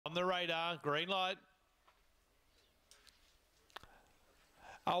On the radar, green light.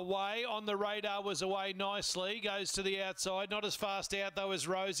 Away on the radar, was away nicely, goes to the outside, not as fast out though as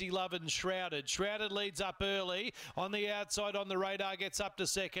Rosie Love and Shrouded. Shrouded leads up early, on the outside on the radar gets up to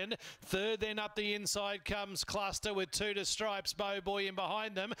second. Third then up the inside comes Cluster with two to Stripes, Bowboy in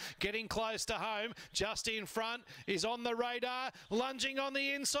behind them, getting close to home, just in front is on the radar, lunging on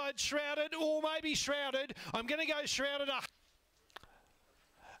the inside, Shrouded, or maybe Shrouded, I'm going to go Shrouded.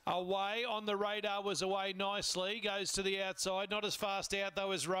 Away on the radar, was away nicely, goes to the outside, not as fast out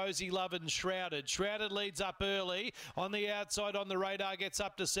though as Rosie Love and Shrouded. Shrouded leads up early, on the outside on the radar gets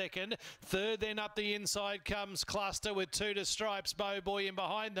up to second. Third then up the inside comes Cluster with two to Stripes, Bowboy in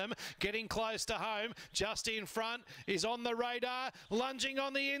behind them, getting close to home, just in front is on the radar, lunging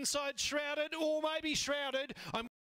on the inside, Shrouded, or maybe Shrouded.